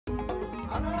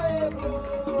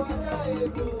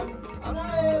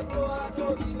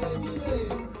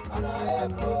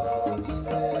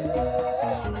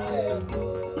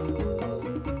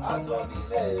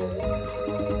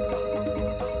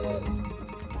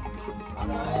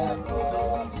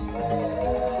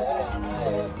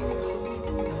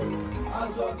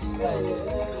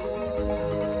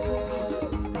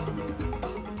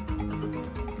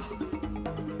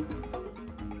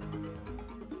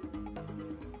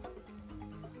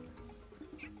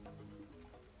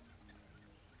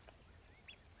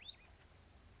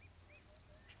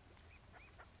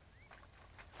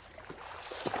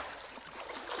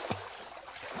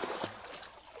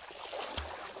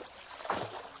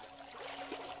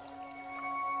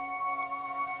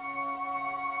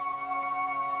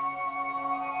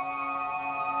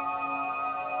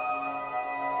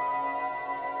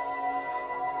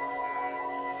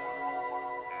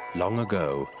Long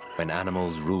ago, when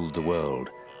animals ruled the world,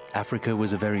 Africa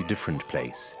was a very different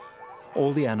place.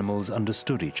 All the animals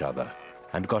understood each other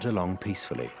and got along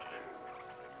peacefully.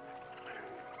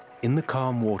 In the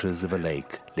calm waters of a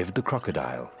lake lived the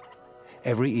crocodile.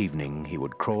 Every evening he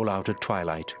would crawl out at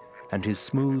twilight, and his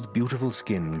smooth, beautiful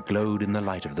skin glowed in the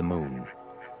light of the moon.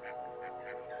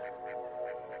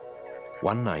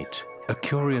 One night, a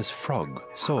curious frog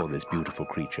saw this beautiful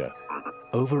creature.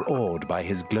 Overawed by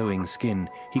his glowing skin,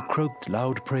 he croaked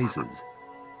loud praises.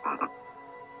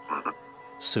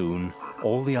 Soon,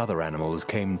 all the other animals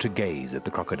came to gaze at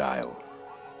the crocodile.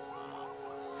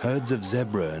 Herds of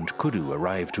zebra and kudu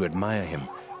arrived to admire him,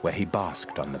 where he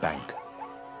basked on the bank.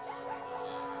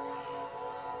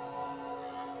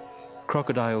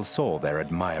 Crocodile saw their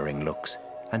admiring looks,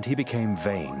 and he became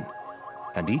vain.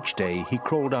 And each day he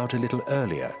crawled out a little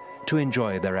earlier to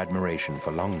enjoy their admiration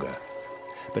for longer.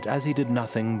 But as he did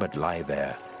nothing but lie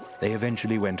there, they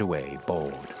eventually went away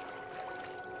bored.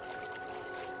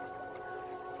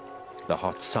 The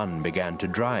hot sun began to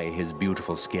dry his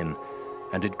beautiful skin,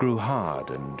 and it grew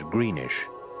hard and greenish,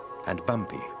 and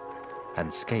bumpy,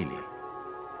 and scaly.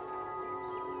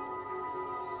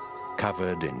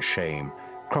 Covered in shame,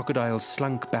 Crocodile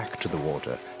slunk back to the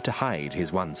water to hide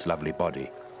his once lovely body.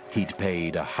 He'd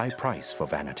paid a high price for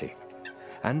vanity,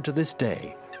 and to this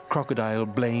day, Crocodile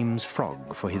blames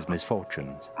Frog for his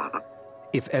misfortunes.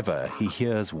 If ever he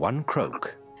hears one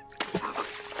croak,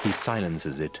 he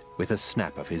silences it with a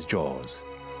snap of his jaws.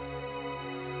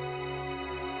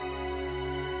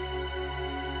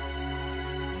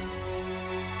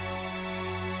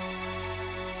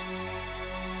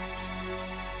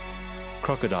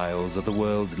 Crocodiles are the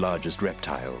world's largest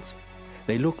reptiles.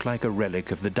 They look like a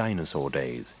relic of the dinosaur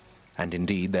days, and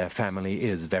indeed their family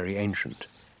is very ancient,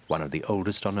 one of the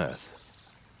oldest on Earth.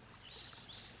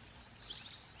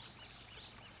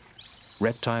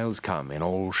 Reptiles come in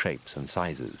all shapes and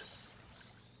sizes.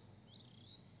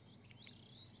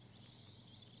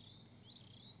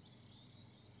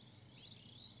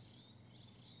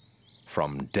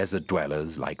 From desert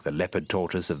dwellers like the leopard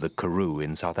tortoise of the Karoo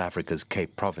in South Africa's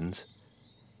Cape Province,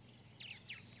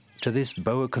 to this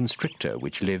boa constrictor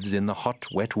which lives in the hot,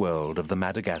 wet world of the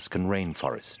Madagascan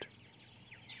rainforest.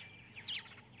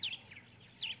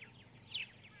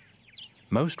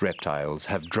 Most reptiles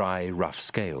have dry, rough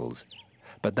scales,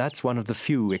 but that's one of the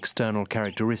few external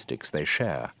characteristics they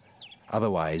share.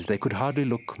 Otherwise, they could hardly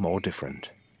look more different.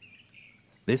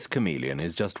 This chameleon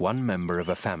is just one member of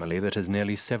a family that has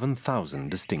nearly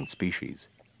 7,000 distinct species.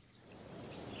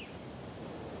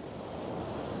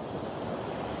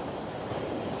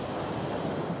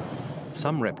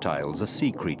 Some reptiles are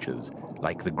sea creatures,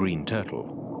 like the green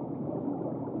turtle.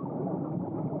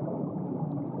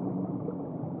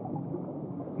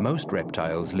 Most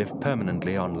reptiles live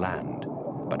permanently on land,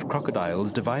 but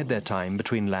crocodiles divide their time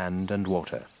between land and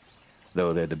water.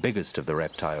 Though they're the biggest of the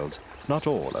reptiles, not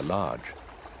all are large.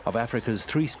 Of Africa's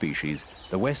 3 species,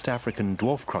 the West African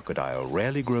dwarf crocodile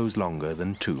rarely grows longer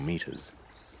than 2 meters.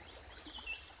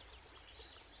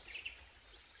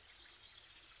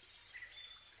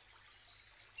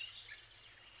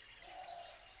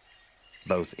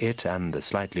 Both it and the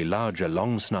slightly larger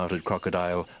long-snouted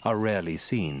crocodile are rarely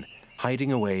seen,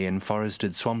 hiding away in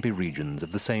forested, swampy regions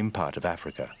of the same part of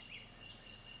Africa.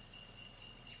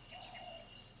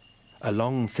 A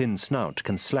long, thin snout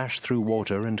can slash through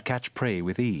water and catch prey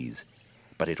with ease,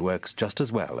 but it works just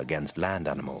as well against land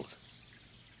animals.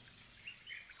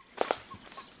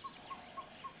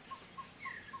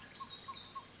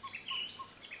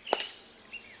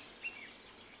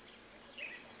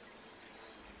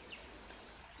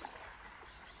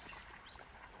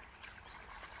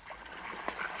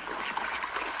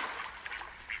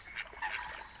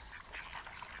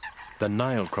 The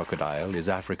Nile crocodile is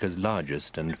Africa's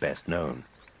largest and best known.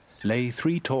 Lay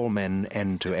 3 tall men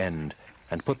end to end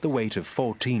and put the weight of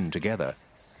 14 together,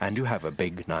 and you have a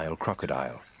big Nile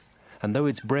crocodile. And though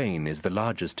its brain is the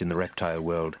largest in the reptile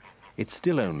world, it's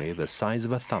still only the size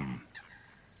of a thumb.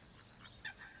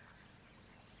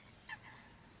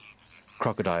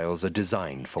 Crocodiles are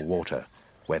designed for water,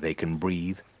 where they can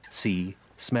breathe, see,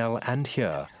 smell and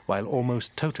hear while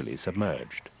almost totally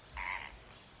submerged.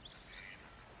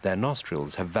 Their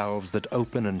nostrils have valves that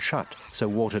open and shut so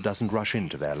water doesn't rush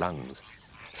into their lungs.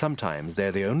 Sometimes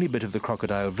they're the only bit of the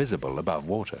crocodile visible above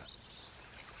water.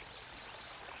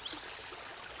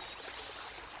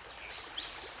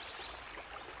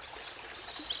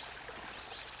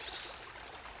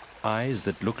 Eyes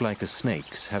that look like a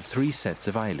snake's have 3 sets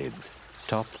of eyelids,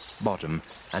 top, bottom,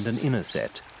 and an inner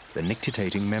set, the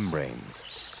nictitating membranes.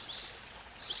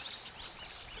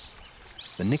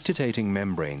 The nictitating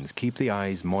membranes keep the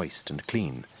eyes moist and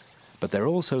clean, but they're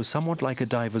also somewhat like a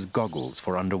diver's goggles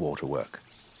for underwater work.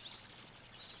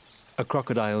 A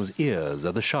crocodile's ears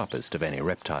are the sharpest of any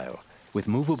reptile, with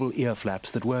movable ear flaps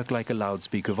that work like a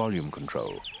loudspeaker volume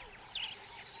control.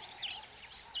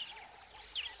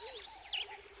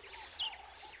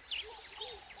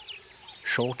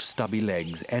 Short, stubby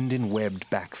legs end in webbed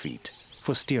back feet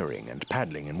for steering and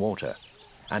paddling in water,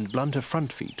 and blunter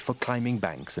front feet for climbing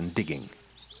banks and digging.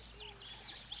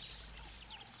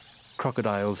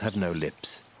 Crocodiles have no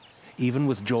lips. Even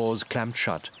with jaws clamped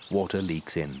shut, water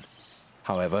leaks in.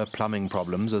 However, plumbing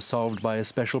problems are solved by a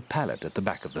special palate at the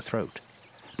back of the throat.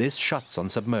 This shuts on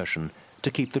submersion to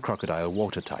keep the crocodile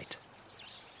watertight.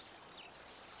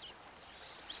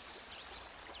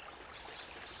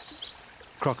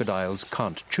 Crocodiles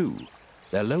can't chew.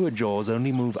 Their lower jaws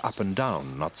only move up and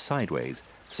down, not sideways,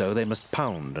 so they must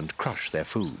pound and crush their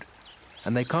food.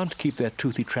 And they can't keep their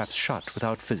toothy traps shut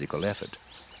without physical effort.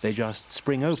 They just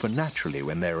spring open naturally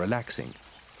when they're relaxing.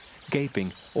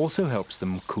 Gaping also helps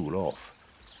them cool off.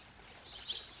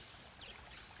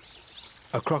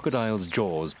 A crocodile's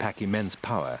jaws pack immense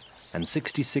power, and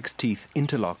 66 teeth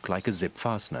interlock like a zip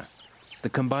fastener.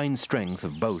 The combined strength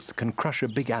of both can crush a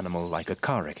big animal like a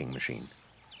car wrecking machine.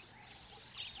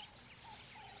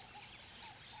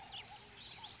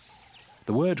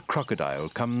 The word crocodile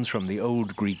comes from the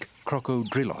Old Greek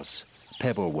krokodrilos,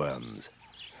 pebble worms.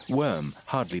 Worm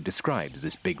hardly described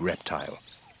this big reptile.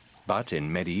 But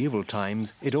in medieval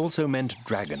times, it also meant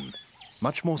dragon,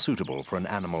 much more suitable for an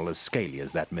animal as scaly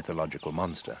as that mythological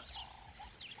monster.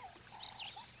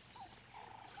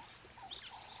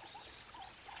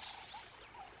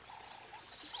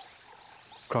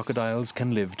 Crocodiles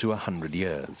can live to 100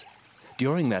 years.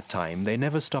 During that time, they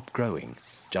never stop growing,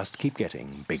 just keep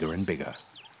getting bigger and bigger.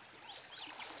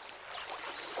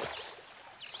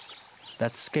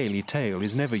 That scaly tail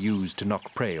is never used to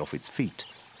knock prey off its feet,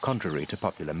 contrary to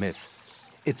popular myth.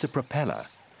 It's a propeller,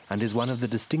 and is one of the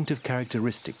distinctive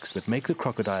characteristics that make the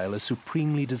crocodile a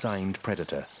supremely designed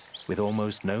predator, with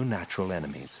almost no natural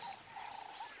enemies.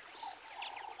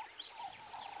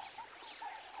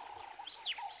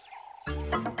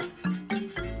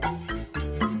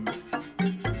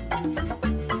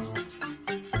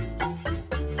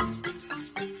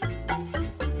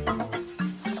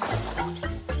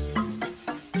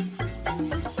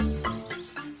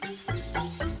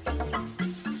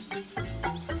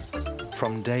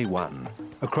 From day one,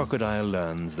 a crocodile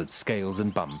learns that scales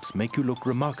and bumps make you look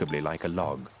remarkably like a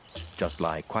log. Just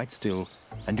lie quite still,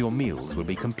 and your meals will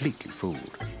be completely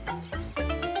fooled.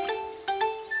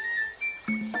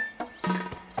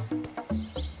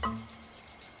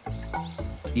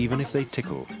 Even if they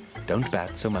tickle, don't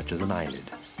bat so much as an eyelid.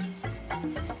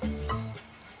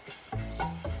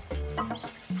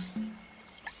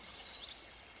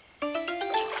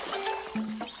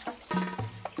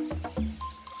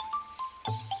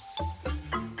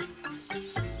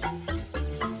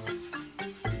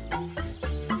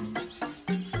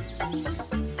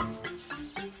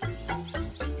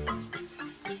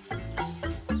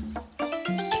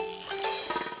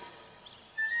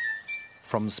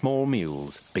 From small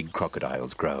meals, big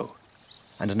crocodiles grow,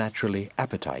 and naturally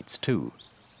appetites too.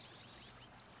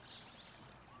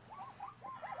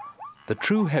 The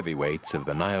true heavyweights of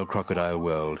the Nile crocodile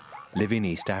world live in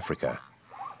East Africa.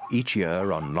 Each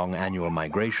year, on long annual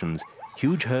migrations,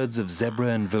 huge herds of zebra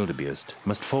and wildebeest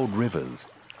must ford rivers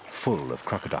full of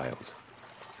crocodiles.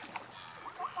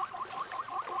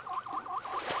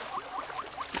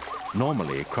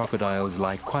 Normally, crocodiles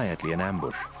lie quietly in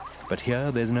ambush, but here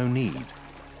there's no need.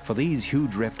 For these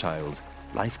huge reptiles,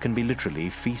 life can be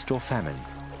literally feast or famine,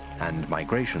 and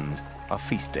migrations are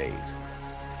feast days.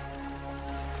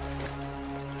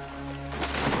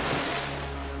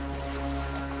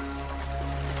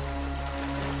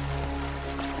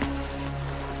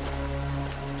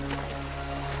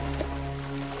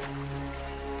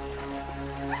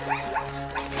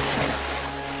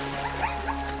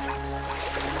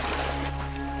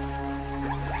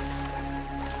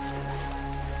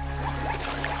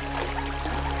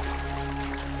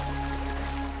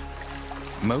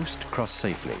 Most cross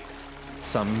safely.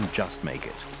 Some just make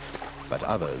it, but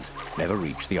others never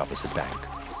reach the opposite bank.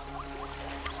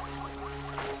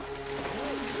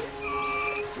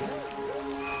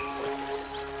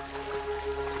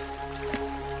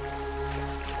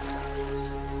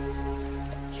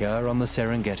 Here on the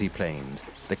Serengeti Plains,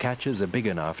 the catches are big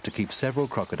enough to keep several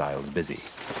crocodiles busy.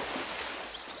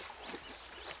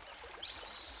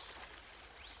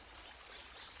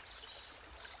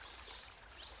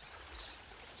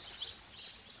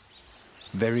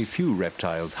 Very few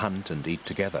reptiles hunt and eat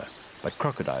together, but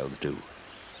crocodiles do.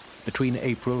 Between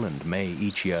April and May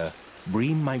each year,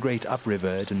 bream migrate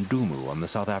upriver to Ndumu on the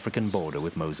South African border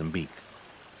with Mozambique,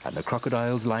 and the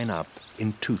crocodiles line up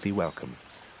in toothy welcome.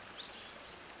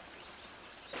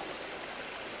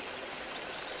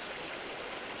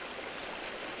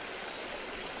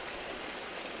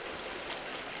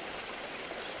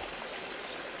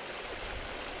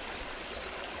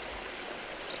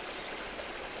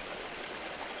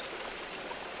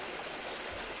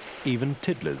 Even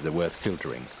tiddlers are worth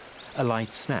filtering, a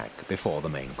light snack before the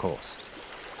main course.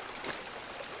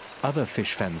 Other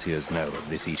fish fanciers know of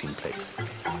this eating place.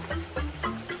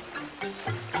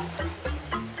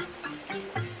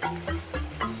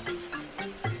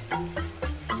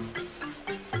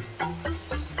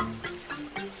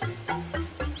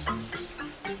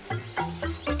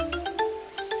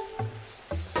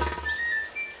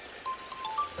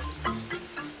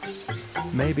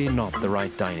 Maybe not the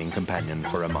right dining companion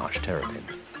for a marsh terrapin.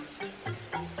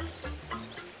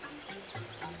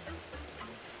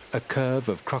 A curve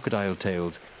of crocodile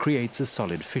tails creates a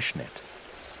solid fish net.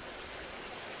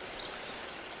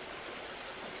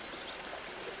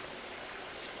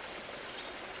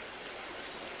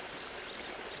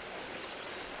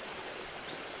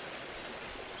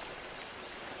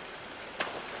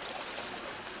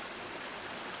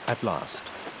 At last,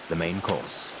 the main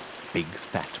course, big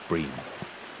fat bream.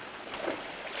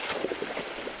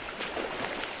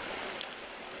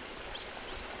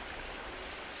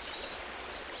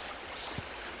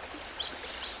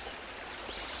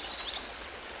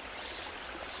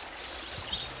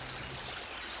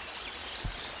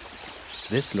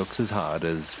 This looks as hard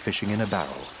as fishing in a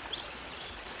barrel.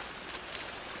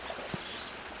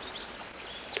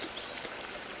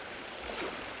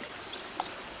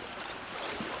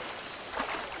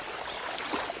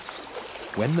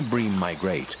 When the bream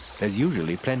migrate, there's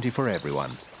usually plenty for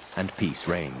everyone, and peace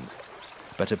reigns.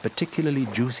 But a particularly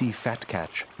juicy fat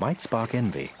catch might spark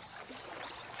envy.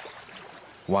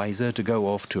 Wiser to go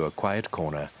off to a quiet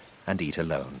corner and eat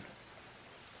alone.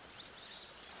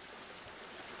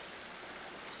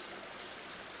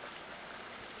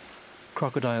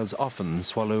 Crocodiles often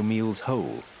swallow meals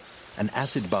whole. An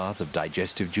acid bath of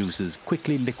digestive juices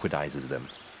quickly liquidizes them.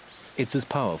 It's as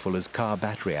powerful as car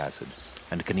battery acid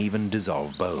and can even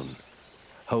dissolve bone.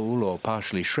 Whole or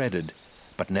partially shredded,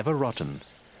 but never rotten,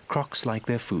 crocs like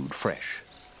their food fresh.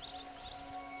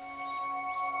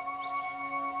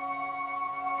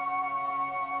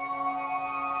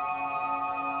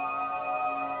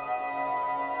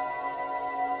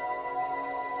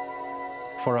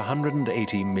 For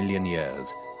 180 million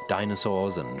years,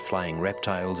 dinosaurs and flying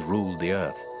reptiles ruled the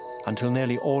Earth, until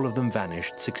nearly all of them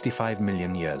vanished 65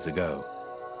 million years ago.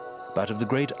 But of the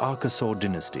great Archosaur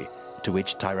dynasty, to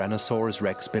which Tyrannosaurus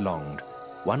rex belonged,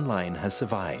 one line has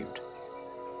survived,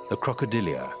 the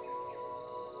Crocodilia.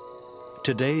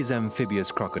 Today's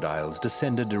amphibious crocodiles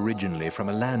descended originally from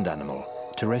a land animal,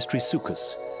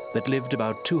 Terrestrisuchus, that lived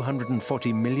about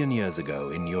 240 million years ago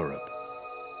in Europe.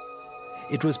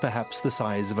 It was perhaps the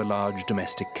size of a large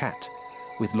domestic cat,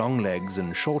 with long legs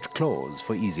and short claws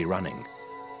for easy running.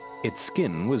 Its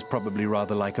skin was probably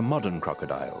rather like a modern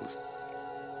crocodile's.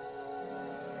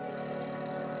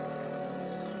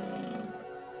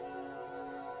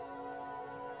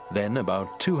 Then,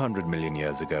 about 200 million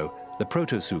years ago, the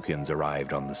Protosuchians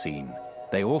arrived on the scene.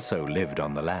 They also lived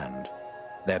on the land.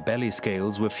 Their belly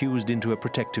scales were fused into a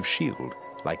protective shield,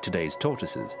 like today's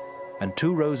tortoises, and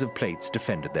 2 rows of plates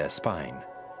defended their spine.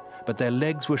 But their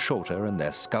legs were shorter and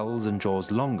their skulls and jaws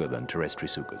longer than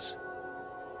Terrestrisuchus.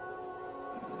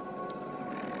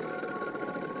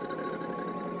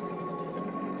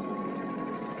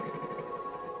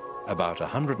 About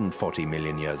 140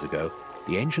 million years ago,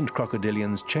 the ancient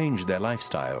crocodilians changed their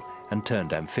lifestyle and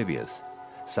turned amphibious.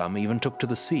 Some even took to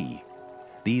the sea.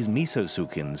 These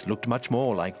Mesosuchians looked much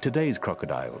more like today's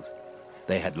crocodiles.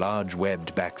 They had large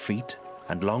webbed back feet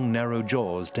and long narrow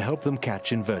jaws to help them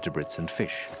catch invertebrates and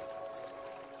fish.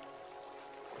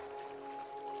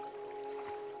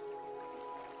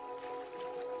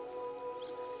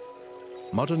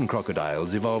 Modern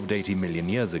crocodiles evolved 80 million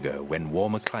years ago when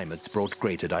warmer climates brought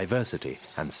greater diversity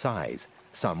and size.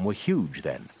 Some were huge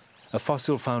then. A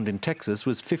fossil found in Texas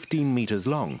was 15 meters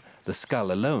long. The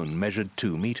skull alone measured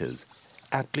 2 meters.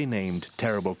 Aptly named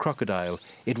Terrible Crocodile,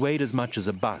 it weighed as much as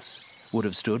a bus, would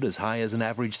have stood as high as an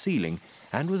average ceiling,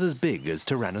 and was as big as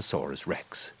Tyrannosaurus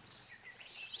rex.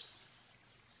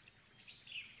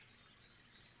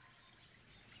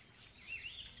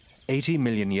 "80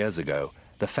 million years ago,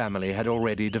 the family had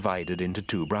already divided into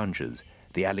 2 branches,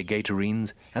 the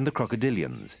alligatorines and the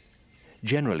crocodilians.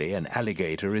 Generally, an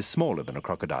alligator is smaller than a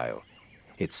crocodile.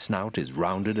 Its snout is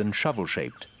rounded and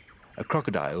shovel-shaped. A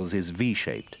crocodile's is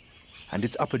V-shaped, and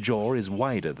its upper jaw is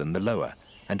wider than the lower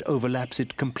and overlaps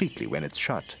it completely when it's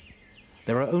shut.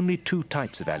 There are only 2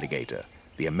 types of alligator,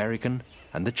 the American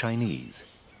and the Chinese.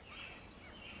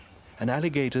 An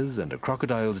alligator's and a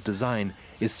crocodile's design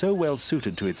is so well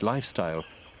suited to its lifestyle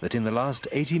that in the last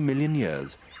 80 million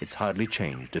years it's hardly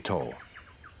changed at all.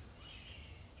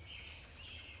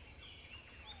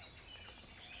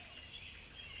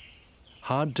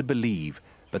 Hard to believe,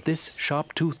 but this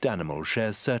sharp-toothed animal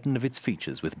shares certain of its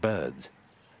features with birds,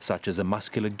 such as a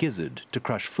muscular gizzard to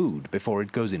crush food before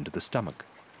it goes into the stomach.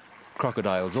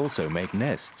 Crocodiles also make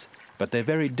nests, but they're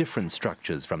very different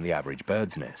structures from the average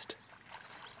bird's nest.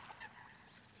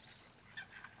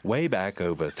 Way back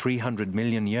over 300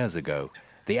 million years ago,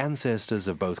 the ancestors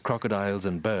of both crocodiles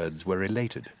and birds were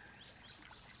related.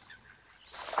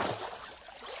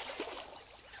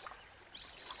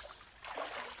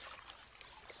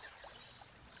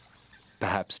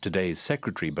 Perhaps today's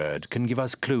secretary bird can give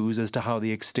us clues as to how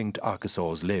the extinct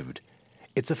archosaurs lived.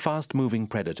 It's a fast-moving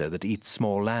predator that eats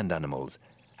small land animals,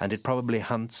 and it probably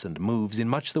hunts and moves in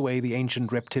much the way the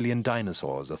ancient reptilian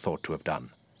dinosaurs are thought to have done.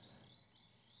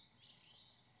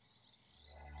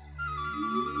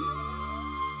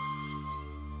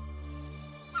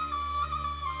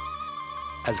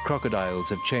 As crocodiles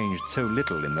have changed so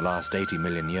little in the last 80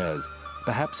 million years,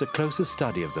 perhaps a closer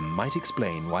study of them might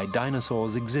explain why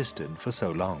dinosaurs existed for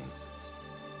so long.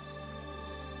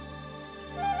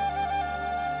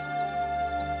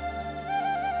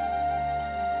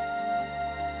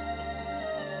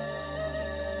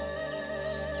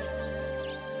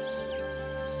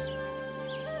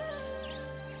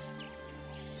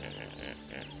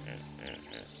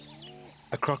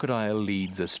 A crocodile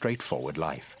leads a straightforward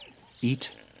life.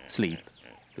 Eat, sleep,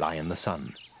 lie in the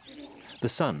sun. The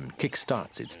sun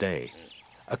kick-starts its day.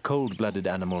 A cold-blooded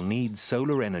animal needs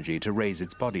solar energy to raise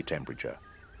its body temperature.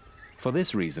 For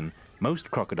this reason, most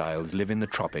crocodiles live in the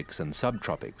tropics and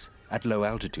subtropics at low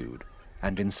altitude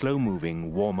and in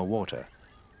slow-moving, warmer water,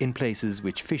 in places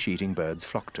which fish-eating birds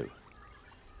flock to.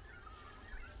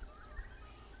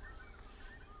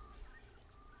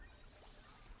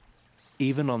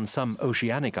 Even on some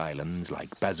oceanic islands,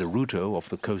 like Bazaruto off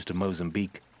the coast of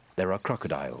Mozambique, there are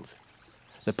crocodiles.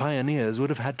 The pioneers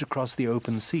would have had to cross the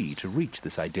open sea to reach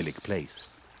this idyllic place.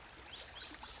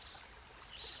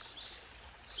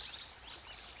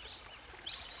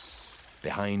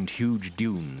 Behind huge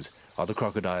dunes are the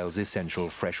crocodile's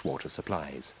essential freshwater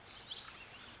supplies.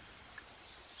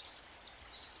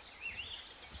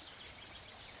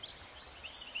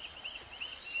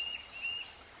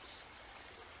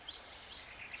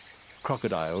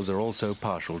 Crocodiles are also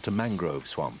partial to mangrove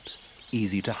swamps,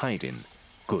 easy to hide in,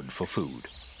 good for food.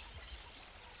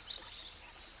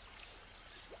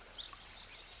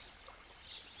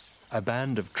 A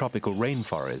band of tropical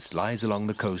rainforest lies along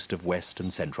the coast of West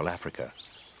and Central Africa.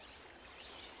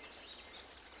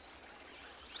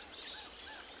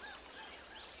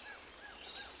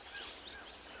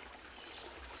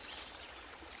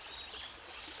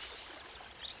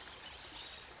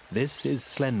 This is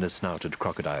slender-snouted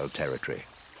crocodile territory.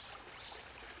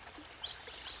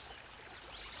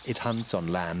 It hunts on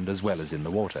land as well as in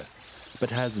the water,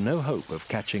 but has no hope of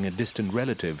catching a distant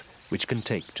relative which can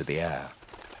take to the air.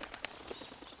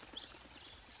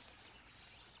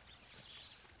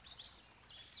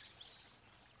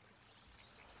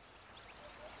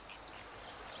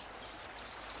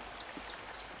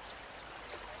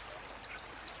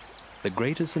 The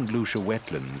Greater St. Lucia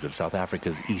wetlands of South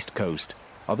Africa's east coast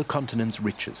are the continent's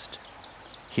richest.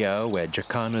 Here, where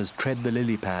jacanas tread the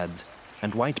lily pads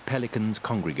and white pelicans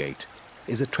congregate,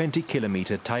 is a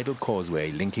 20-kilometer tidal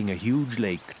causeway linking a huge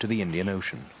lake to the Indian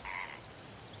Ocean.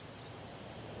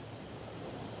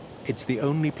 It's the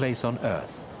only place on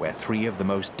Earth where 3 of the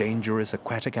most dangerous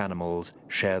aquatic animals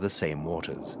share the same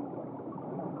waters.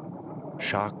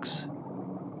 Sharks,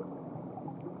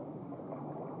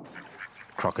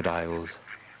 crocodiles,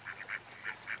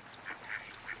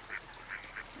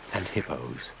 and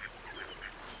hippos.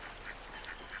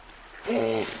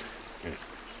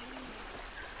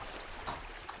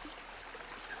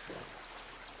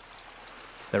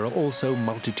 There are also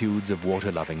multitudes of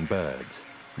water-loving birds,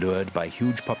 lured by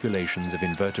huge populations of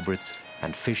invertebrates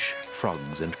and fish,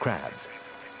 frogs and crabs.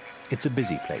 It's a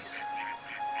busy place.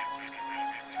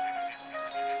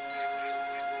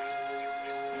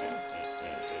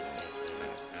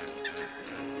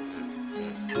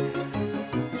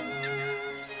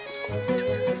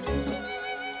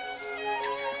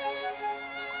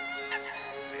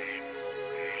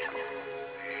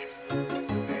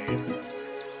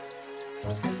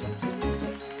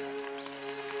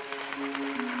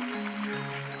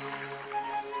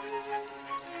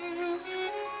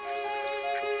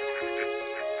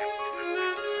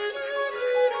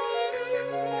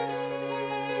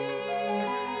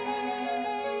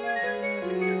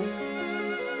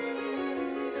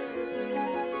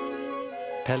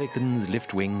 Pelicans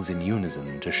lift wings in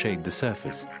unison to shade the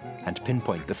surface and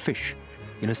pinpoint the fish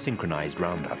in a synchronized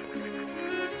roundup.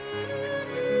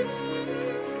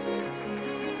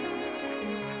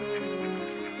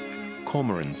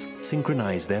 Cormorants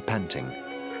synchronize their panting.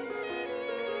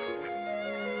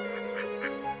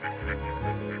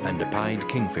 And a pied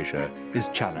kingfisher is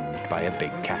challenged by a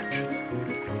big catch.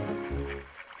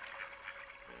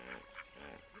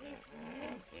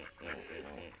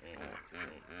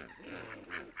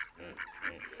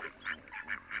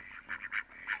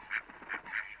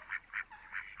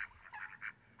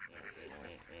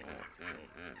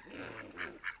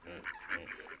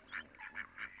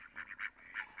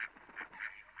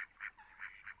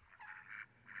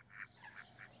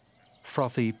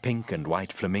 Frothy pink and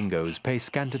white flamingos pay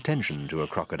scant attention to a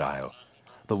crocodile.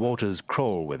 The waters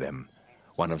crawl with them.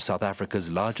 One of South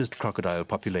Africa's largest crocodile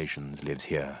populations lives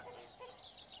here.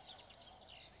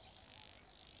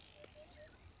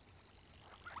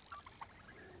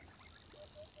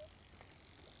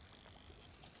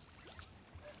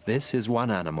 This is one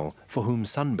animal for whom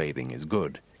sunbathing is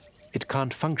good. It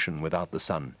can't function without the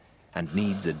sun and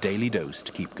needs a daily dose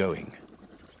to keep going.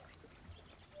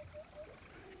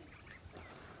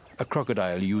 A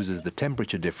crocodile uses the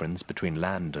temperature difference between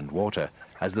land and water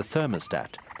as the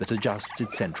thermostat that adjusts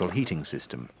its central heating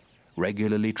system,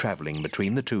 regularly traveling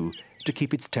between the two to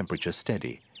keep its temperature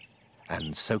steady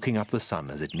and soaking up the sun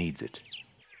as it needs it.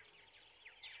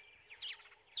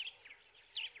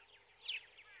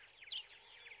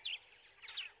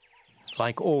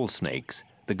 Like all snakes,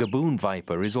 the gaboon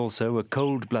viper is also a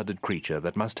cold-blooded creature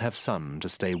that must have sun to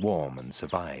stay warm and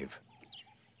survive.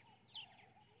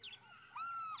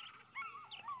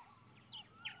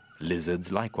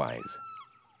 Lizards likewise.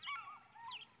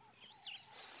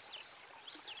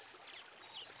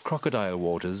 Crocodile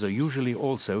waters are usually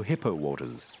also hippo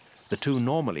waters. The two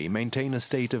normally maintain a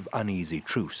state of uneasy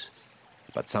truce,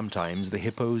 but sometimes the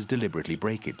hippos deliberately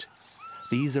break it.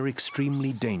 These are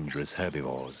extremely dangerous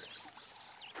herbivores.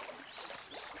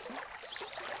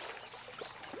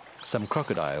 Some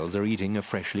crocodiles are eating a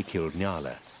freshly killed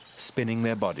nyala, spinning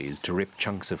their bodies to rip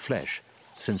chunks of flesh,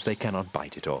 since they cannot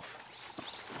bite it off.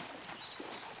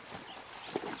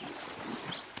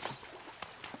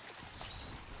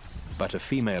 But a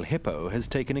female hippo has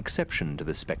taken exception to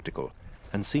this spectacle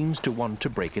and seems to want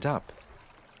to break it up.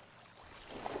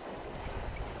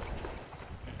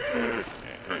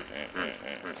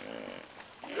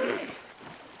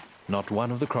 Not one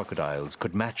of the crocodiles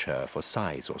could match her for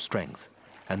size or strength,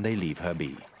 and they leave her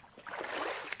be.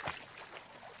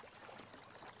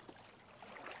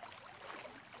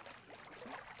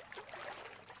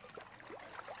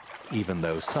 Even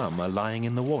though some are lying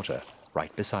in the water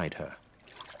right beside her.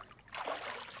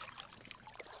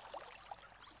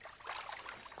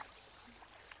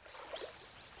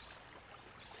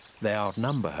 They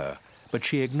outnumber her, but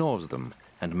she ignores them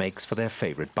and makes for their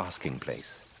favorite basking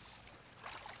place.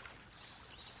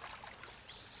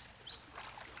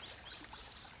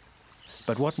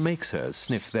 But what makes her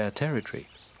sniff their territory?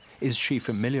 Is she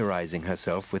familiarizing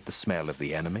herself with the smell of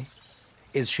the enemy?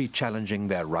 Is she challenging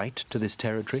their right to this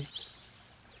territory?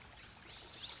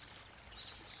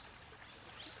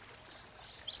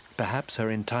 Perhaps her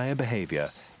entire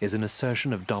behavior is an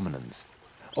assertion of dominance,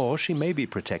 or she may be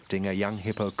protecting a young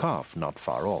hippo calf not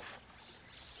far off.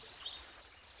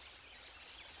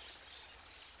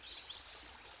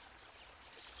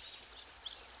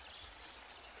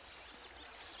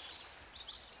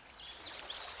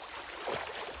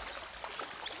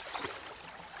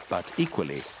 But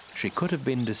equally, she could have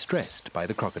been distressed by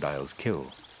the crocodile's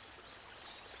kill.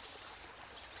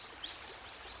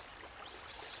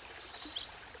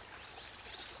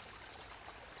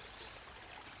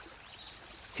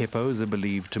 Hippos are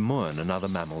believed to mourn another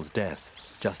mammal's death,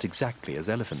 just exactly as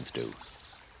elephants do.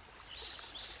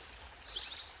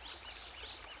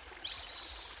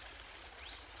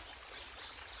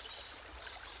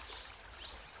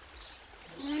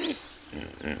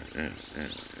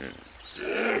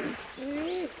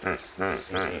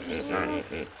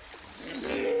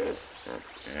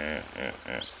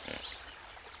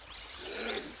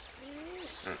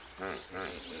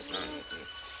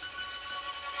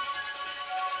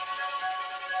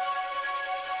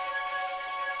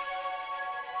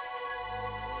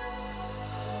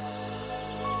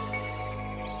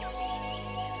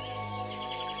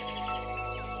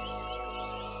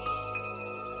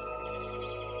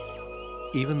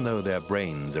 Even though their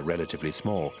brains are relatively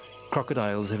small,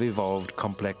 crocodiles have evolved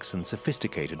complex and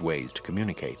sophisticated ways to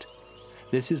communicate.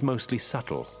 This is mostly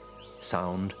subtle.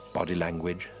 Sound, body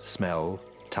language, smell,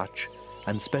 touch,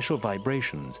 and special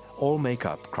vibrations all make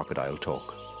up crocodile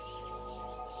talk.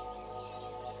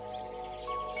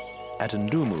 At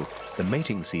Ndumu, the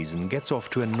mating season gets off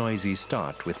to a noisy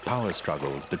start with power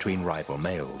struggles between rival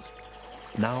males.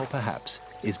 Now, perhaps,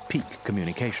 is peak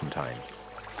communication time.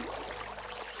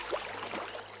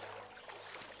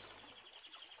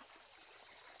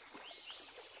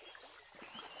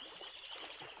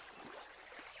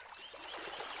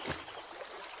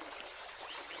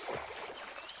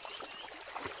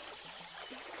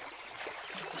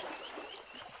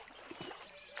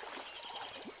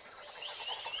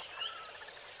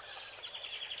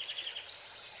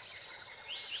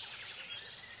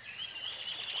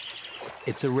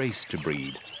 It's a race to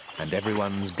breed, and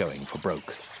everyone's going for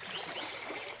broke.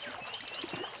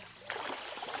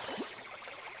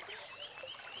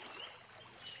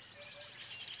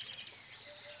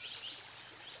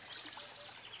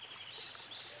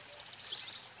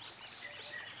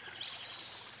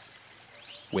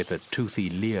 With a toothy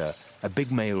leer, a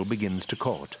big male begins to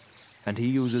court, and he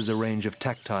uses a range of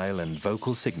tactile and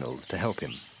vocal signals to help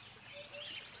him.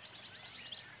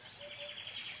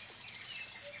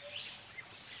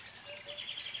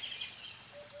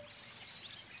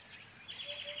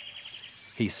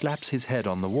 He slaps his head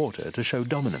on the water to show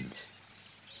dominance.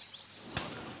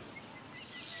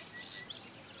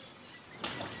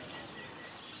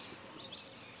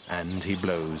 And he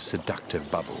blows seductive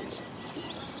bubbles.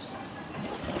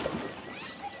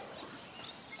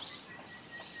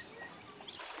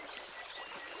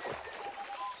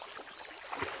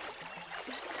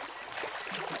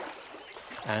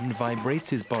 And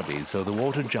vibrates his body so the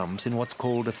water jumps in what's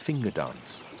called a finger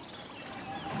dance.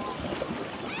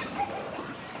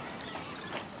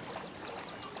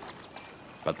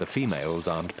 But the females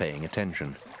aren't paying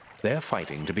attention. They're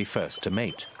fighting to be first to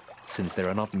mate, since there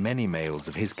are not many males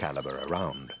of his caliber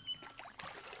around.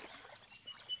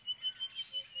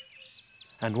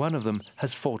 And one of them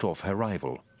has fought off her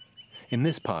rival. In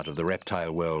this part of the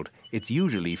reptile world, it's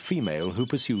usually female who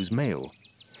pursues male.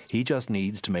 He just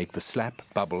needs to make the slap,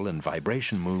 bubble, and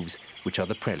vibration moves, which are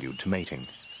the prelude to mating.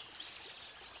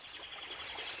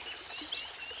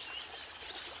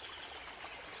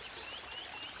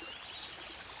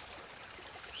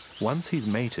 Once he's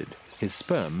mated, his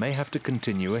sperm may have to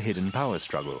continue a hidden power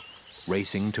struggle,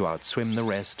 racing to outswim the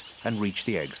rest and reach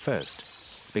the eggs first,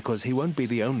 because he won't be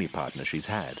the only partner she's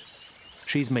had.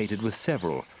 She's mated with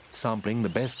several, sampling the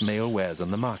best male wares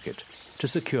on the market to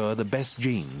secure the best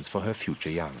genes for her future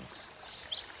young.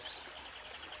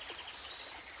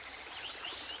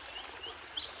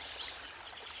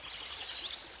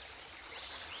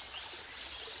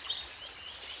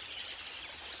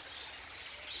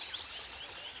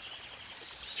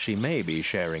 She may be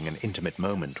sharing an intimate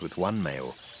moment with one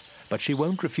male, but she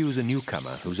won't refuse a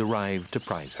newcomer who's arrived to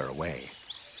prize her away.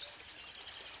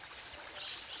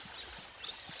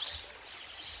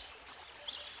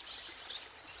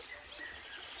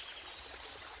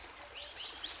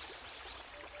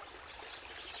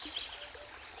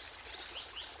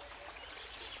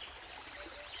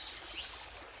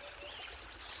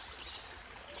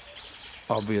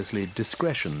 Obviously,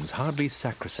 discretion's hardly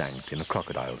sacrosanct in a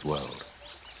crocodile's world.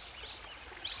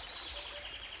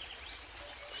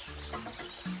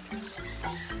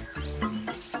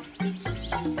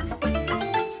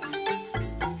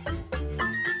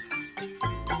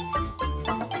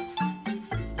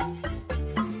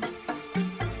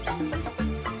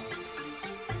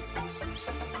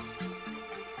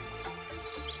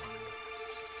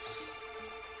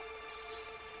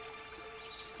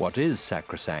 What is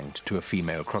sacrosanct to a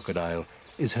female crocodile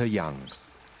is her young.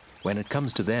 When it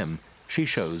comes to them, she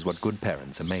shows what good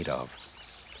parents are made of.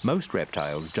 Most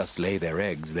reptiles just lay their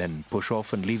eggs, then push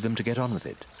off and leave them to get on with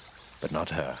it. But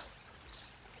not her.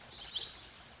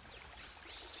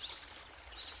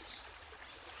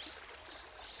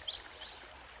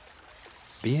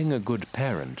 Being a good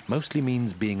parent mostly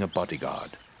means being a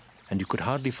bodyguard, and you could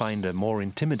hardly find a more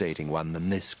intimidating one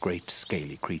than this great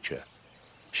scaly creature.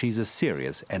 She's a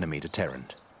serious enemy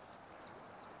deterrent.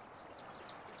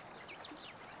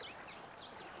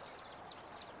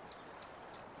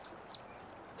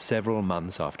 Several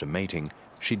months after mating,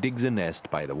 she digs a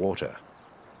nest by the water.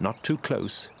 Not too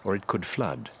close, or it could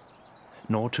flood.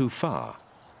 Nor too far.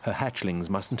 Her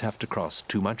hatchlings mustn't have to cross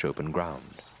too much open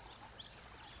ground.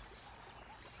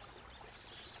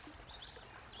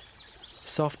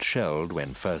 Soft-shelled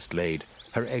when first laid,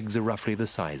 her eggs are roughly the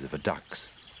size of a duck's.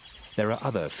 There are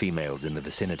other females in the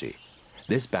vicinity.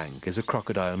 This bank is a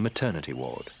crocodile maternity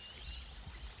ward.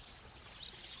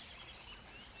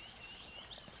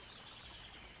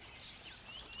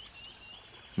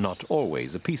 Not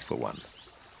always a peaceful one,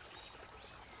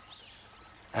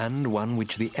 and one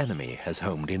which the enemy has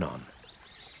homed in on.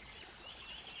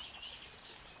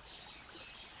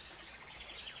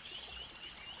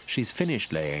 She's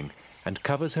finished laying and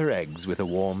covers her eggs with a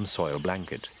warm soil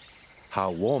blanket. How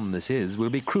warm this is will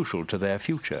be crucial to their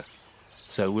future,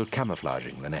 so will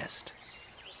camouflaging the nest.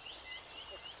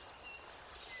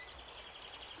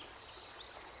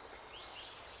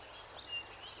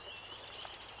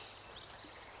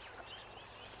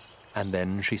 And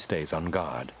then she stays on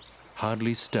guard,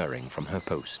 hardly stirring from her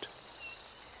post.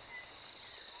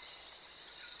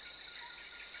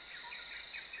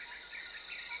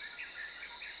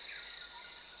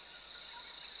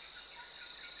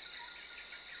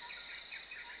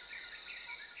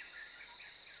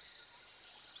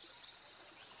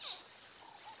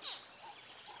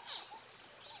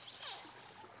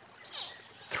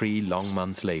 Three long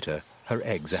months later, her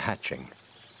eggs are hatching.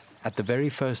 At the very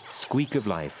first squeak of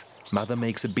life, Mother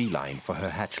makes a beeline for her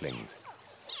hatchlings.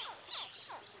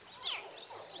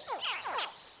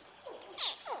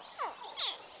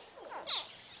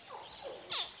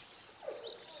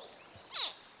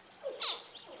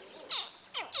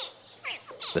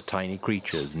 The tiny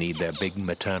creatures need their big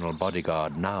maternal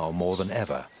bodyguard now more than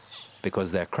ever,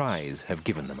 because their cries have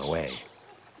given them away.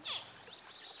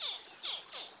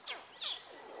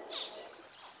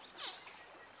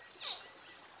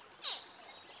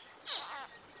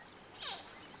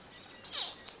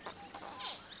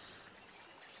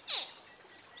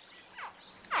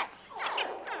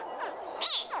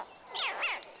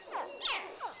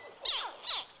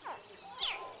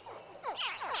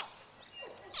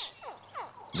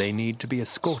 They need to be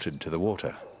escorted to the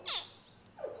water.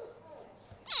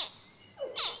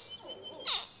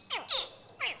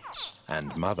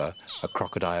 And Mother, a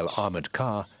crocodile armored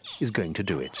car, is going to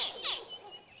do it.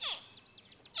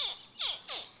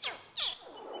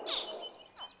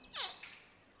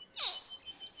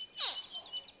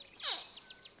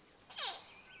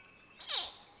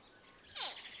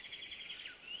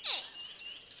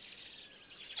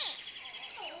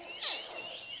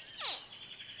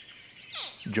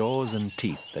 Jaws and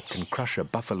teeth that can crush a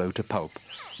buffalo to pulp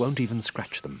won't even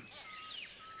scratch them.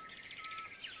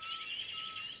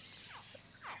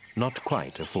 Not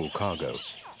quite a full cargo.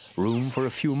 Room for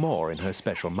a few more in her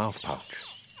special mouth pouch.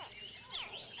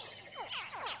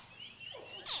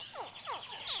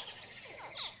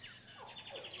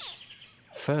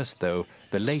 First, though,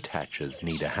 the late hatchers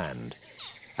need a hand.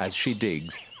 As she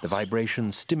digs, the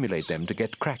vibrations stimulate them to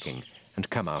get cracking and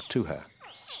come out to her.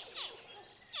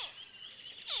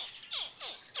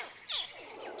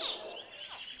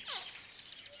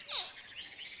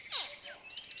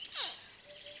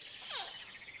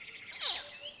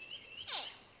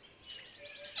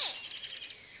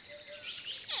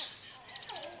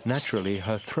 Naturally,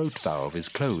 her throat valve is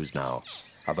closed now,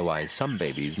 otherwise some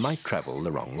babies might travel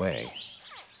the wrong way.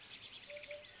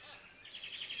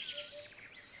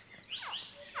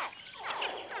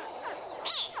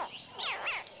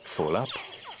 Full up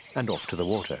and off to the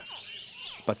water.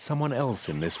 But someone else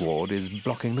in this ward is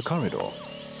blocking the corridor.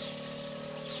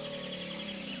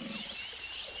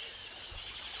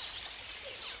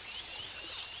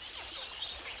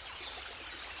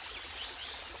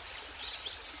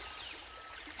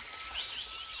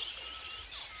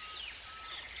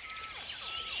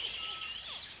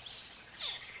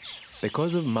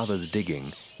 Because of Mother's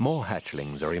digging, more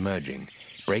hatchlings are emerging,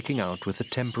 breaking out with a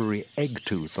temporary egg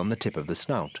tooth on the tip of the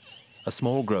snout, a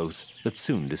small growth that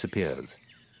soon disappears.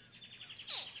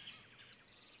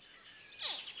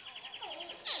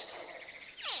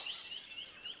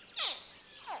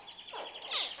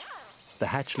 The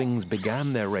hatchlings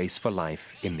began their race for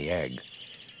life in the egg.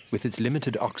 With its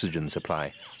limited oxygen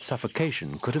supply,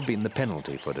 suffocation could have been the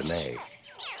penalty for delay.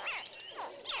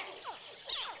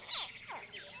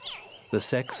 The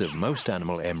sex of most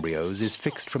animal embryos is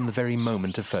fixed from the very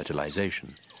moment of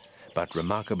fertilization. But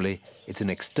remarkably, it's an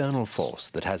external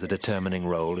force that has a determining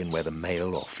role in whether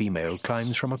male or female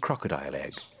climbs from a crocodile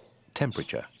egg: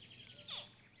 temperature.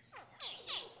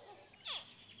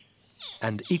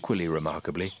 And equally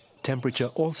remarkably,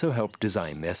 temperature also helped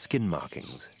design their skin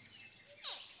markings.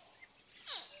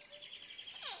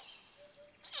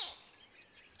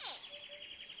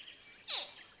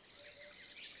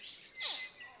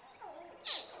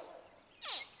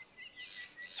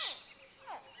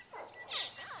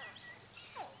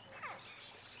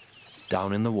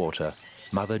 Down in the water,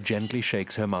 Mother gently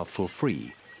shakes her mouthful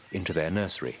free into their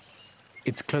nursery.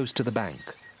 It's close to the bank,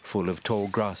 full of tall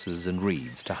grasses and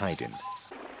reeds to hide in.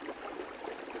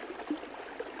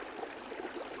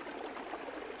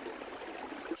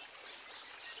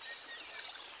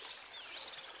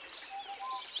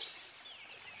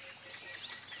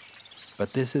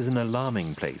 But this is an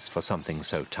alarming place for something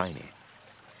so tiny.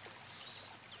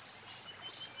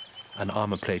 An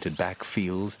armor-plated back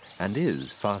feels and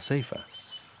is far safer.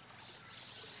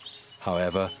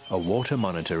 However, a water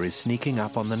monitor is sneaking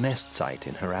up on the nest site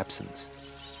in her absence.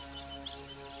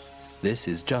 This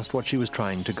is just what she was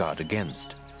trying to guard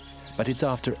against, but it's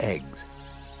after eggs.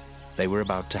 They were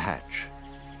about to hatch.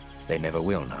 They never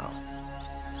will now.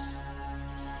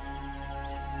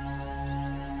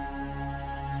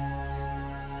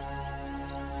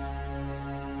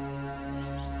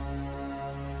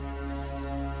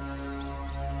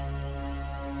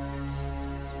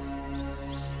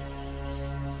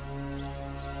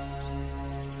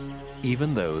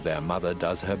 Even though their mother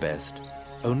does her best,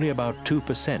 only about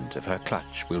 2% of her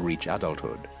clutch will reach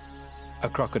adulthood. A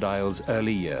crocodile's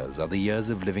early years are the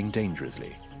years of living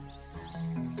dangerously.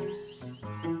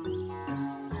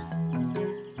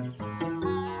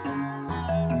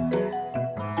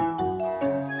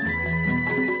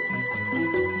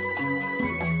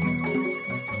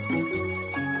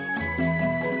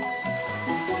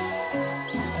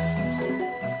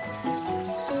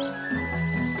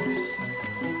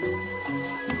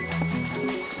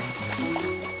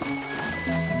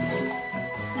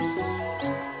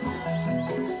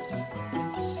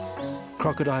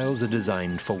 Crocodiles are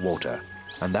designed for water,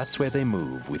 and that's where they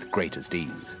move with greatest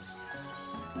ease.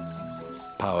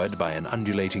 Powered by an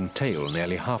undulating tail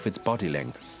nearly half its body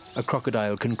length, a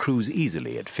crocodile can cruise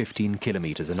easily at 15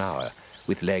 kilometers an hour,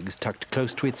 with legs tucked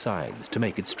close to its sides to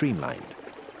make it streamlined.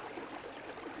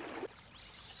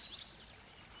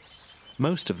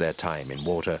 Most of their time in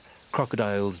water,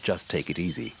 crocodiles just take it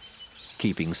easy.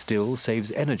 Keeping still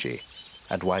saves energy,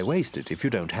 and why waste it if you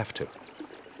don't have to?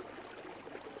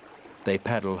 They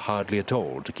paddle hardly at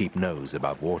all to keep nose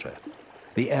above water.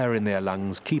 The air in their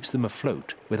lungs keeps them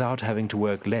afloat without having to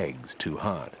work legs too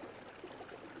hard.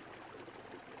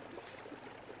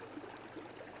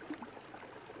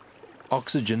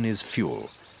 Oxygen is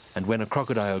fuel, and when a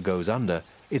crocodile goes under,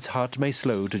 its heart may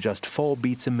slow to just 4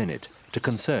 beats a minute to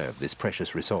conserve this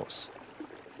precious resource.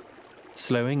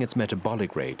 Slowing its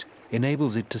metabolic rate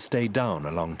enables it to stay down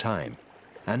a long time,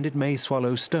 and it may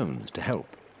swallow stones to help.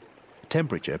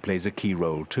 Temperature plays a key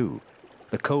role too.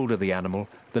 The colder the animal,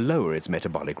 the lower its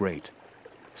metabolic rate.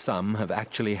 Some have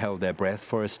actually held their breath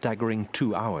for a staggering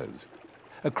 2 hours.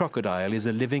 A crocodile is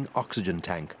a living oxygen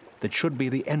tank that should be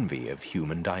the envy of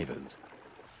human divers.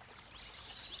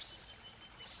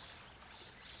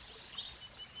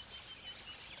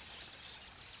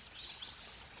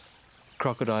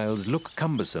 Crocodiles look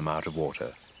cumbersome out of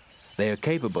water. They are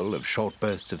capable of short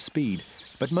bursts of speed,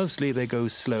 but mostly they go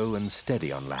slow and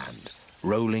steady on land,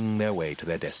 rolling their way to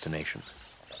their destination.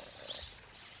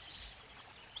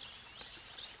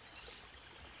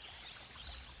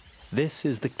 This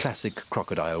is the classic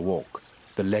crocodile walk,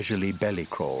 the leisurely belly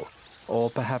crawl, or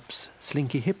perhaps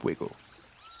slinky hip wiggle.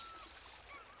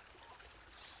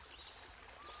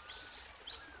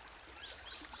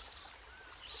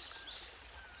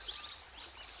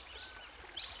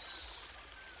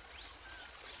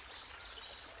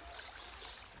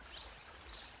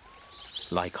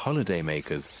 Like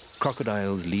holidaymakers,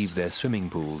 crocodiles leave their swimming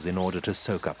pools in order to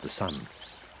soak up the sun.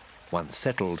 Once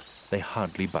settled, they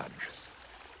hardly budge.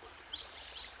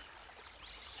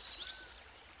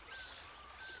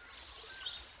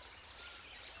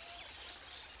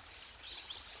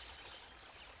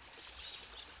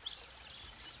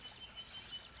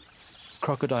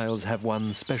 Crocodiles have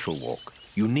one special walk,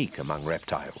 unique among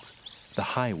reptiles, the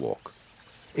high walk.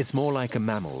 It's more like a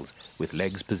mammal's, with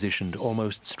legs positioned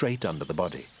almost straight under the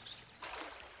body.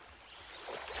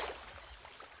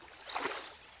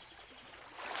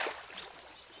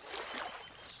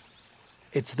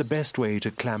 It's the best way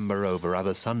to clamber over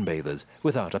other sunbathers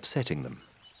without upsetting them.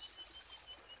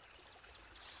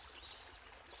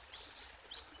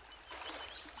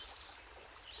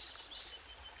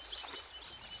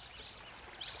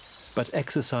 But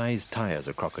exercise tires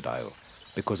a crocodile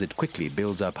because it quickly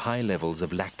builds up high levels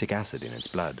of lactic acid in its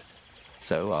blood.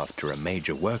 So after a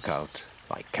major workout,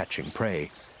 like catching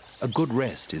prey, a good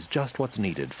rest is just what's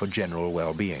needed for general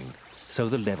well-being, so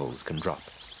the levels can drop.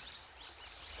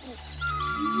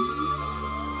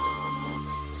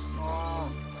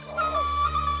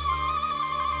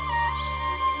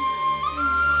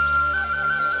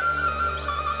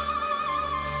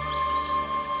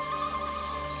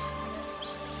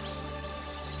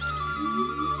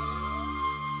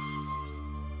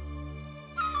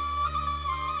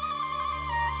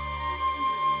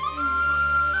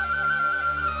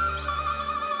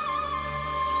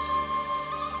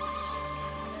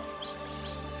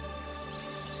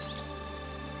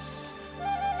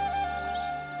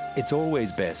 It's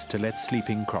always best to let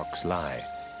sleeping crocs lie.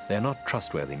 They're not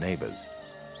trustworthy neighbors.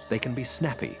 They can be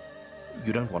snappy.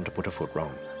 You don't want to put a foot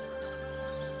wrong.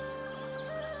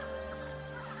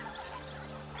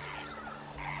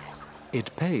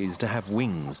 It pays to have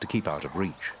wings to keep out of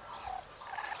reach.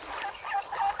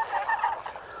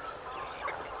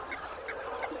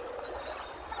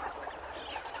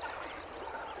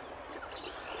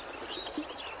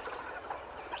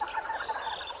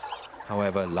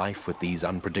 However, life with these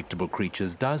unpredictable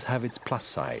creatures does have its plus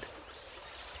side.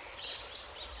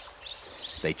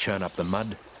 They churn up the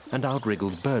mud and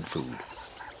outwriggle bird food.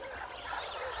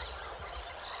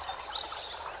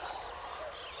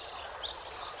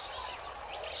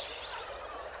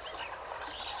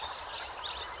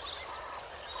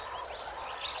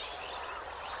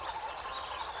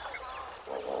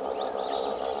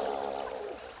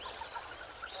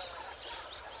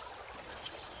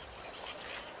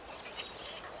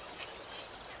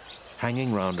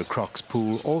 Hanging round a croc's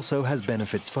pool also has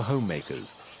benefits for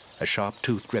homemakers. A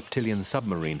sharp-toothed reptilian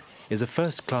submarine is a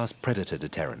first-class predator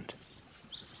deterrent.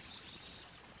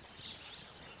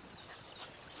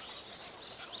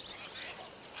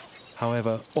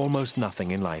 However, almost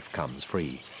nothing in life comes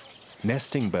free.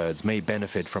 Nesting birds may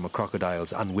benefit from a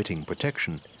crocodile's unwitting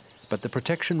protection, but the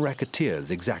protection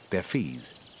racketeers exact their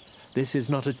fees. This is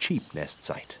not a cheap nest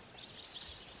site.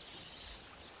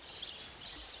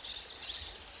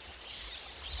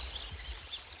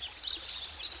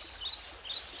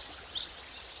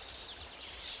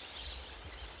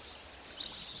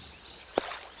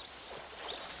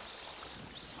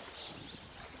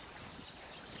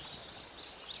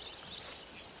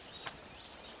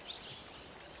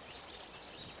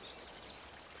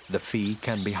 The fee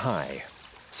can be high.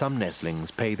 Some nestlings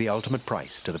pay the ultimate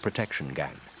price to the protection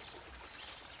gang.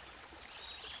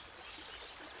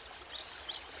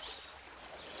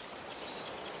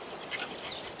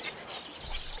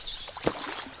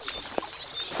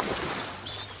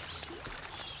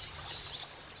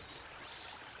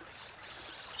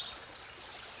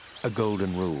 A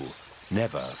golden rule: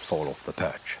 never fall off the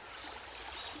perch.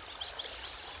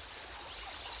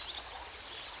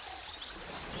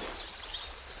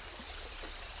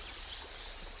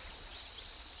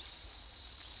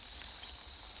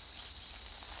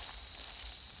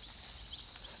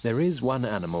 There is one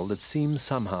animal that seems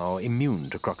somehow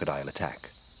immune to crocodile attack.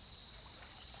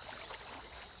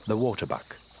 The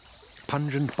waterbuck.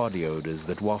 Pungent body odors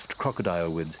that waft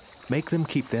crocodilewards make them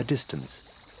keep their distance.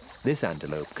 This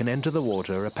antelope can enter the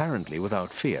water apparently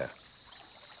without fear.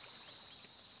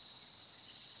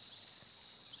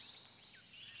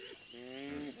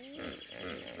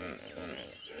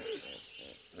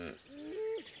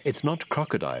 It's not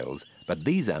crocodiles, but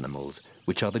these animals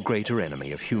which are the greater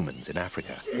enemy of humans in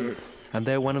Africa. And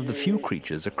they're one of the few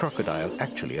creatures a crocodile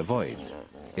actually avoids,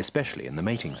 especially in the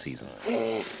mating season.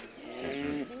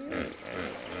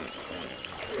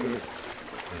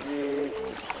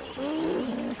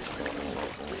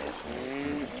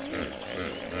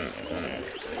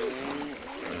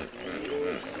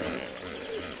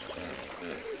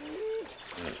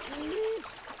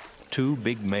 Two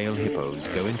big male hippos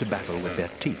go into battle with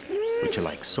their teeth, which are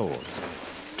like swords.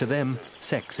 To them,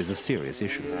 sex is a serious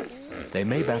issue. They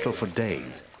may battle for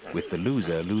days, with the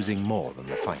loser losing more than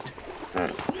the fight.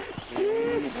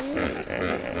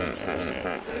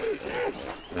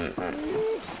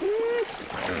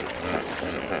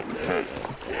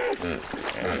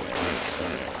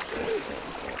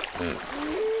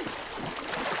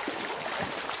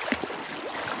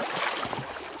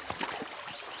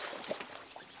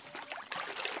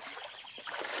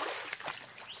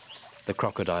 The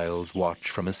crocodiles watch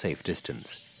from a safe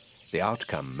distance. The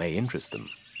outcome may interest them.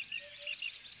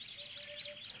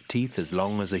 Teeth as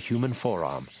long as a human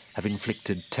forearm have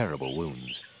inflicted terrible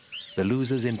wounds. The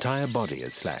loser's entire body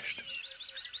is slashed.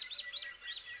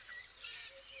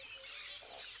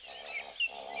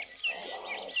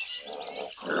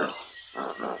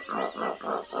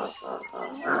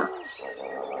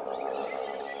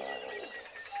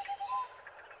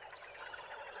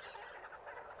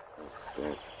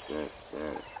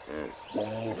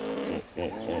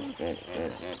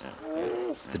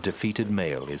 The defeated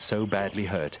male is so badly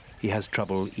hurt, he has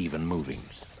trouble even moving.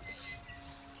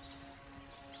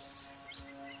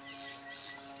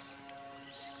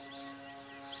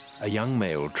 A young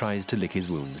male tries to lick his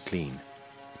wounds clean.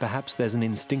 Perhaps there's an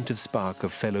instinctive spark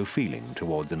of fellow feeling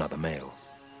towards another male.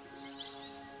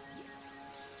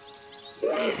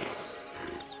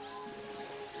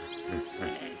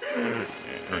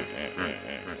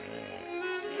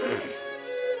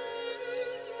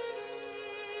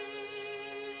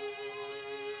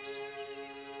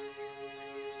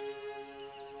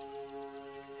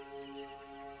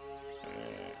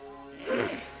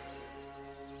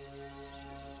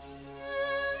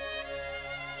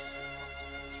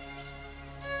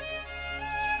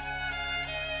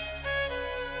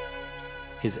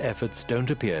 His efforts don't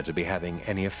appear to be having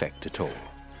any effect at all.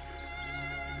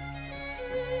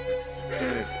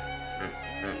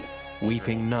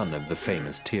 Weeping none of the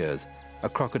famous tears, a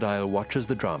crocodile watches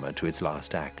the drama to its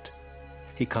last act.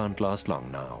 He can't last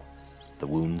long now. The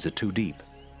wounds are too deep,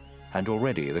 and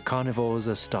already the carnivores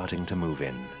are starting to move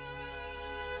in.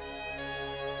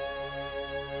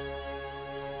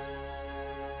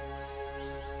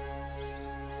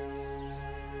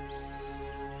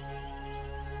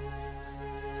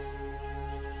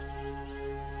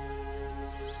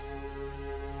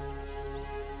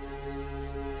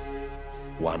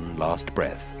 One last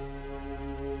breath.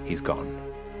 He's gone.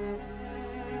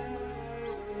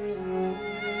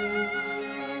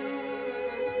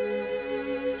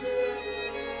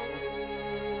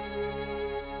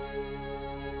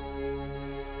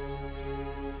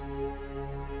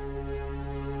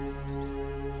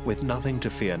 With nothing to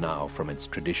fear now from its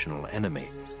traditional enemy,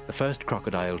 the first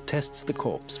crocodile tests the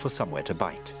corpse for somewhere to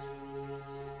bite.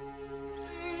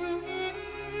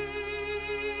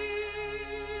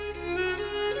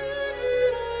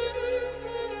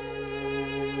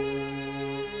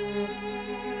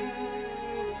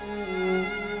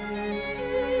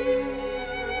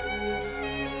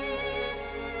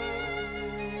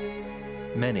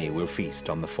 Many will feast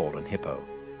on the fallen hippo,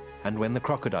 and when the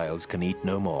crocodiles can eat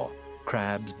no more,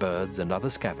 crabs, birds, and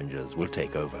other scavengers will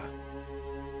take over.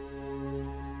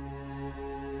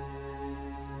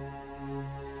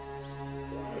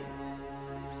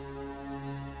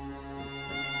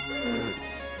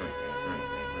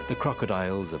 The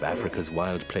crocodiles of Africa's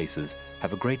wild places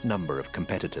have a great number of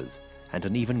competitors and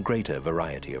an even greater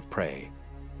variety of prey.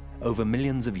 Over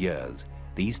millions of years,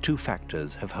 these two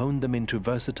factors have honed them into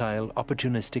versatile,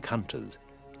 opportunistic hunters,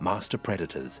 master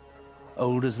predators,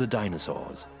 old as the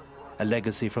dinosaurs, a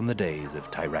legacy from the days of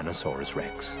Tyrannosaurus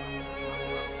Rex.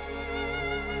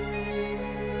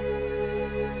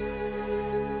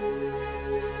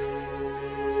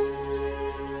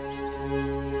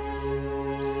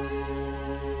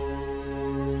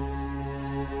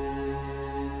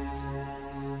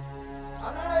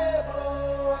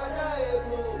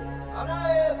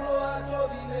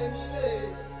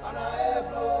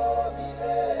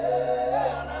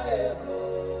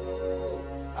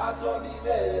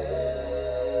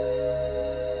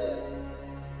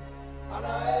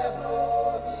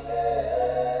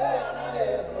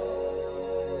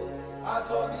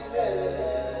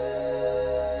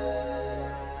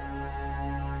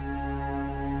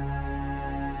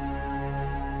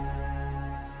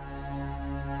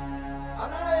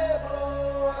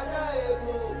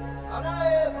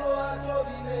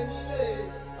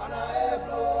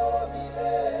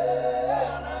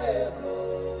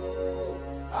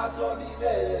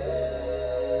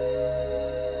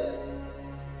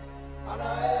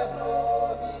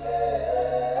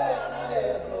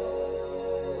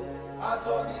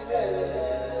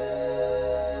 Asobile